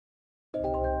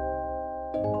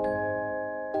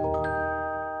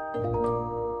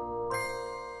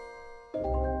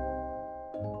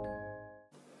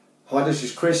this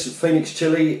is Chris at PHOENIX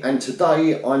Chilli, and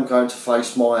today I'm going to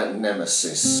face my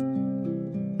Nemesis.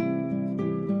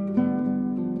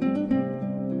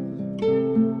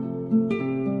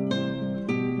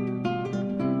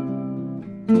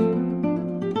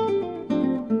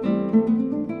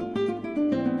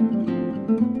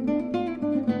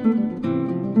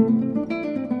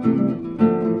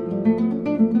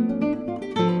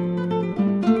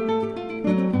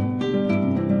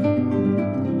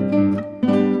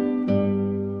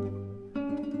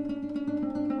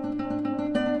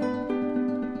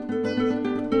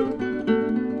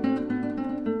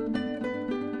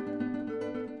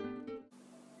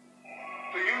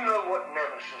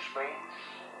 Nemesis means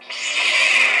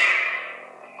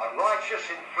a righteous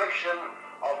infliction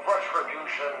of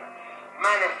retribution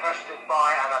manifested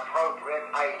by an appropriate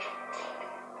agent,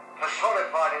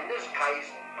 personified in this case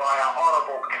by a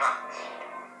horrible cat.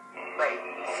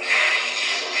 Maybe.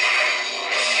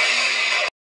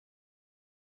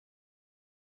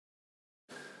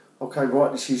 Okay,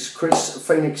 right, this is Chris at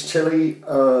PHOENIX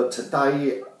Chilli.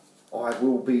 Today I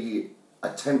will be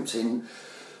attempting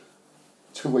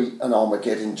to eat an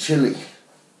Armageddon chili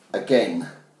again.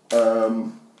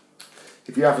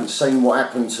 If you haven't seen what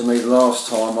happened to me the last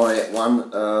time I ate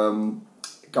one,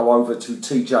 go over to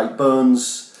TJ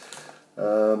Burns.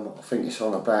 I think it's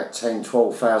on about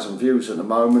 10-12,000 views at the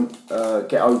moment.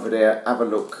 Get over there, have a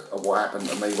look at what happened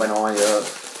to me when I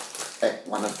ate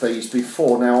one of these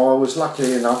before. Now, I was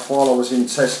lucky enough, while I was in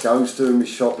Tesco's doing my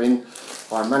shopping,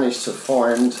 I managed to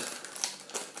find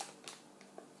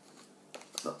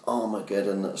the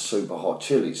Armageddon super hot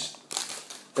chilies.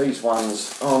 These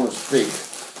ones aren't as big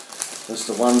as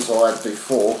the ones I had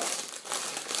before,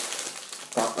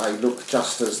 but they look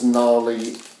just as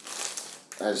gnarly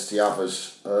as the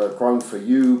others. Grown for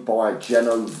you by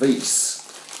Genovese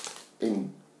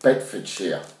in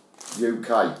Bedfordshire,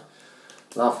 UK.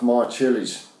 Love my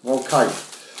chilies. Okay,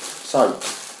 so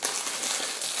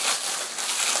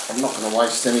I'm not going to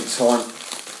waste any time.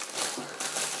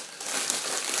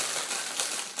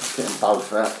 Get them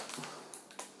both out.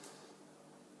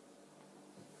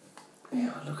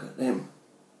 Yeah, look at them.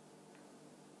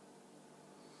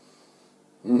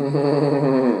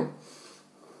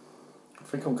 I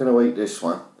think I'm going to eat this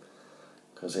one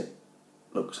because it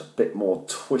looks a bit more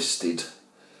twisted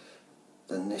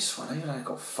than this one. Even they've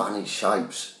got funny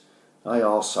shapes. They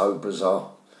are so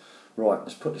bizarre. Right,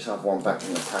 let's put this other one back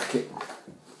in the packet.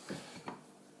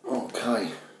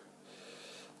 Okay.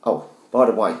 Oh, by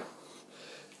the way,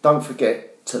 don't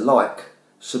forget to like,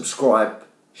 subscribe,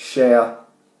 share,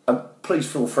 and please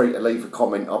feel free to leave a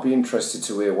comment. I'll be interested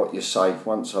to hear what you say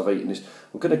once I've eaten this.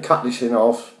 I'm going to cut this in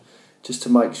half just to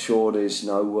make sure there's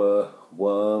no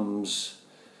worms,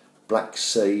 black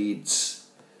seeds,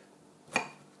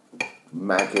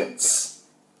 maggots.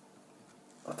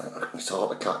 I don't know, it's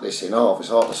hard to cut this in half. It's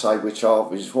hard to say which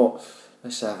half is what.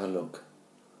 Let's have a look.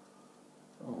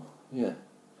 Oh, yeah.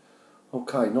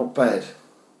 Okay, not bad.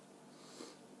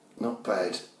 Not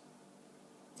bad.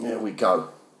 There we go.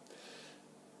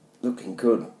 Looking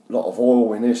good. A lot of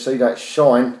oil in here. See that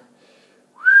shine?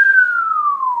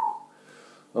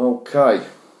 Okay.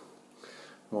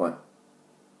 Right.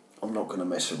 I'm not going to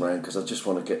mess around because I just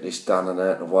want to get this done and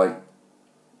out of the way.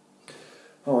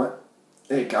 Alright.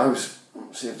 There it goes.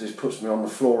 See if this puts me on the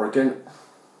floor again.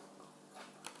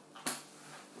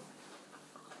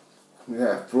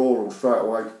 Yeah, floral straight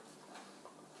away.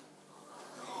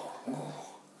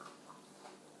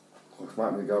 It's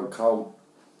making me go cold.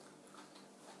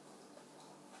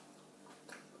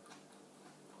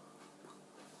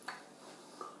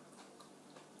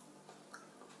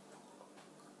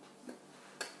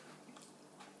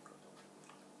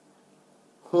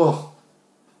 Oh.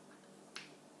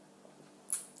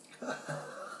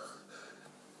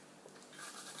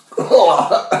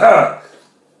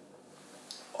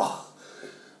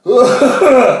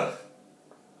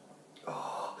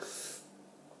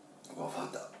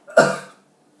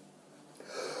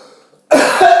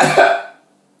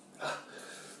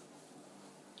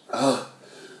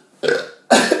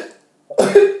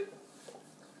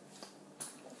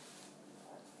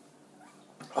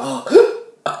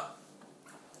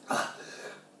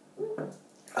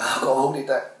 I've got to hold it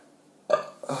there.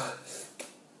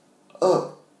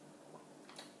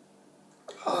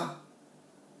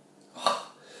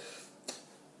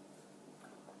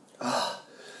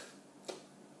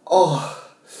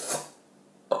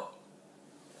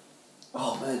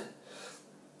 Oh man.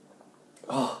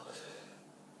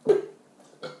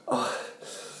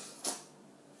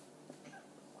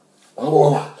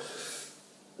 Oh,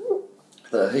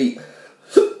 the heat.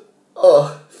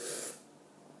 Oh.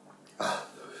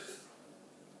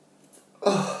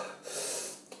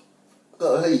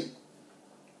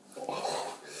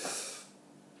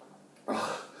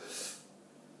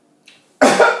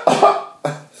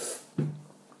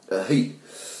 heat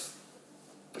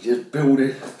just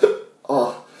building.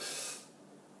 Oh,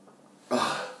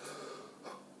 oh,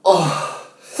 oh,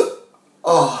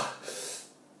 oh.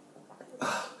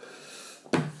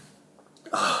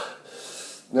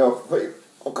 Now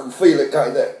I can feel it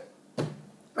going there.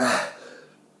 My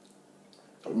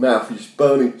mouth is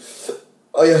burning.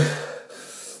 Oh yeah.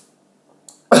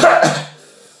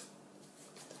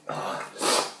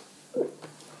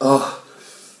 Oh,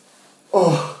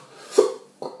 oh,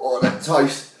 oh, that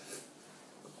taste.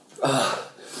 Oh,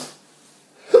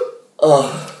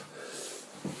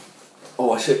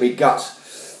 oh, I shit me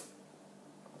guts.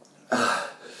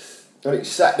 And it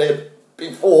sat there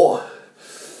before.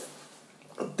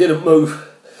 I didn't move.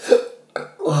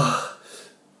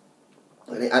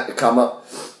 And it had to come up.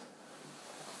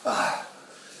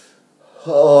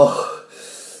 Oh,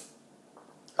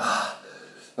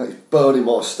 it's burning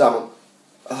my stomach.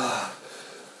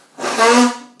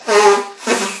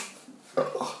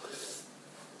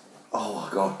 Oh my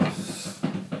God.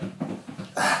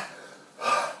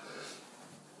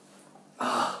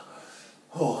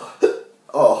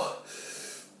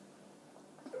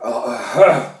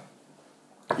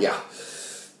 Yeah.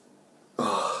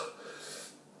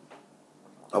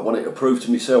 I wanted to prove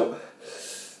to myself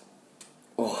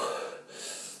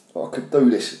I could do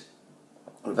this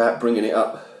without bringing it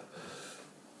up.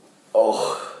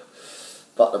 Oh,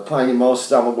 but the pain in my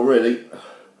stomach really.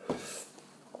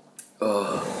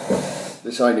 Oh,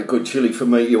 this ain't a good chili for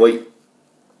me to eat.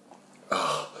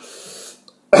 Oh,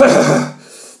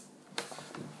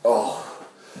 oh,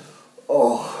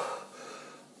 oh,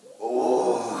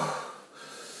 oh.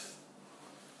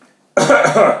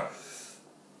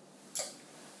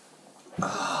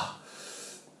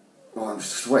 Oh, I'm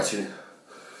sweating.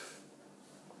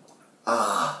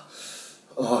 Oh,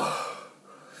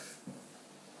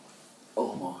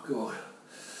 oh my God.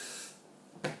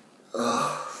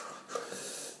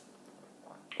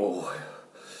 Oh,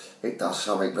 it does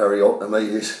something very hot to me,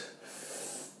 this.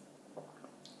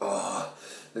 Oh,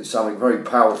 there's something very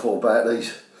powerful about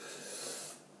these.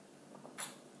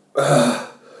 I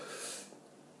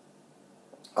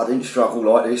didn't struggle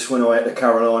like this when I had the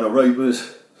Carolina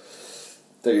Reapers,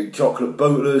 the chocolate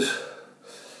booters,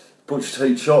 Butch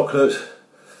Tea chocolates.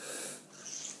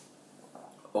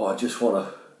 Oh, I just want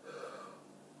to,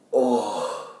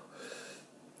 oh,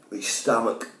 my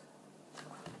stomach,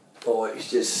 oh,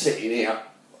 it's just sitting here,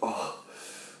 oh,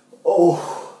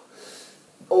 oh,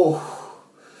 oh,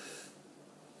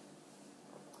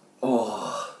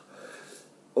 oh,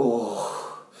 oh,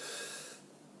 oh,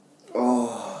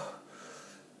 oh,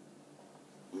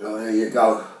 there you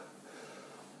go,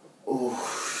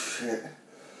 oh, shit,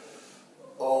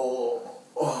 oh,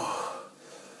 oh,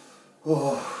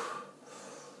 oh.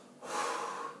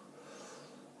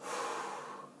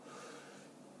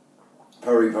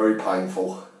 Very, very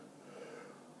painful.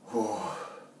 Oh,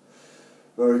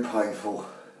 very painful.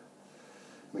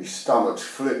 My stomach's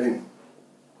flipping.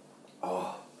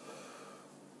 Oh,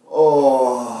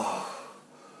 oh,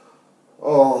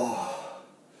 oh.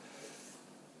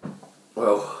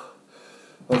 Well,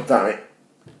 I've done it.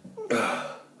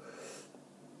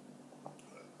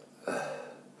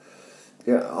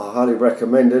 Yeah, I highly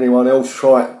recommend anyone else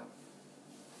try it.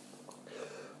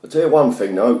 I'll tell you one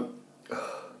thing though.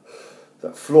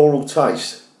 That floral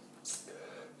taste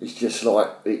is just like,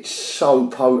 it's so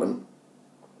potent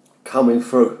coming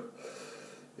through.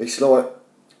 It's like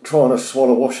trying to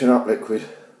swallow washing up liquid.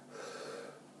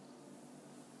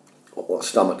 Oh, my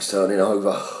stomach's turning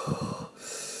over.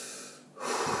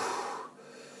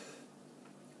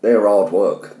 They're hard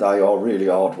work. They are really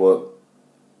hard work.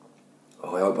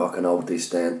 I hope I can hold this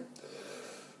down.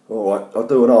 Alright, I'll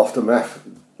do an aftermath,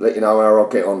 let you know how I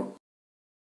get on.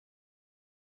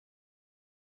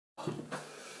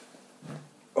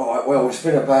 Alright, well, it's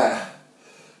been about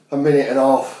a minute and a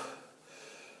half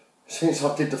since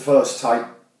I did the first tape,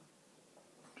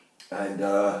 and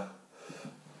I've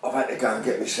had to go and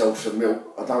get myself some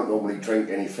milk. I don't normally drink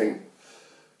anything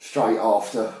straight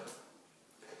after,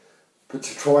 but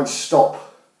to try and stop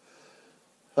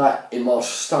that in my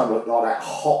stomach, like that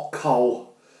hot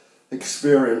coal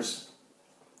experience,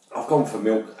 I've gone for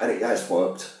milk and it has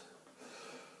worked.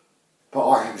 But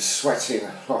I am sweating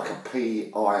like a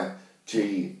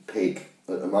PIG pig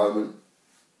at the moment.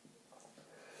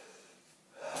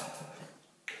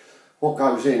 What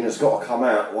goes in has got to come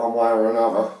out one way or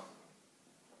another.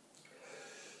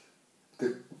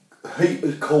 The heat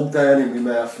has cooled down in my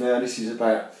mouth now. This is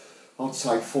about, I'd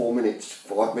say 4 minutes,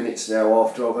 5 minutes now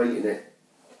after I've eaten it.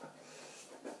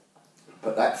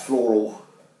 But that floral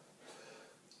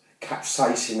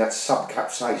capsaicin, that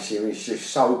subcapsaicin is just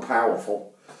so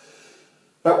powerful.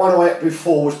 That one I had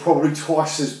before was probably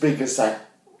twice as big as that.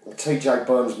 TJ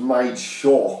Burns made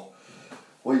sure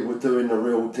we were doing the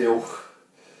real deal.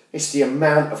 It's the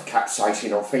amount of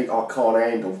capsaicin I think I can't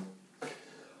handle.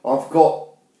 I've got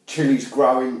chilies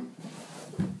growing.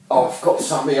 I've got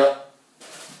some here.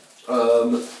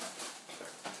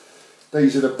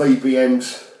 These are the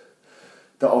BBMs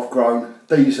that I've grown.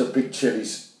 These are big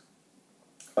chilies.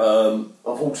 I've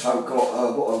also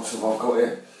got, what else have I got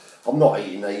here? I'm not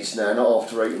eating these now, not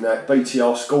after eating that.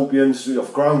 BTR scorpions that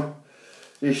I've grown.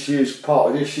 This year's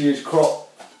part of this year's crop.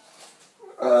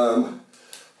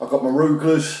 I've got my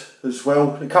rugulas as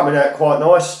well. They're coming out quite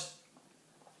nice.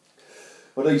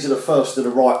 Well, these are the first of the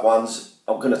right ones.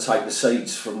 I'm going to take the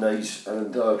seeds from these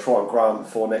and try and grow them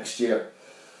for next year.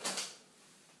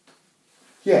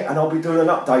 Yeah, and I'll be doing an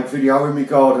update video in my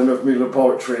garden of my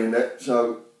laboratory and that.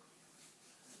 So,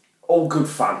 all good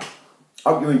fun.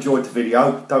 Hope you enjoyed the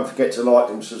video. Don't forget to like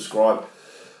and subscribe.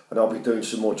 And I'll be doing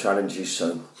some more challenges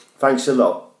soon. Thanks a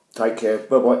lot. Take care.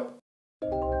 Bye bye.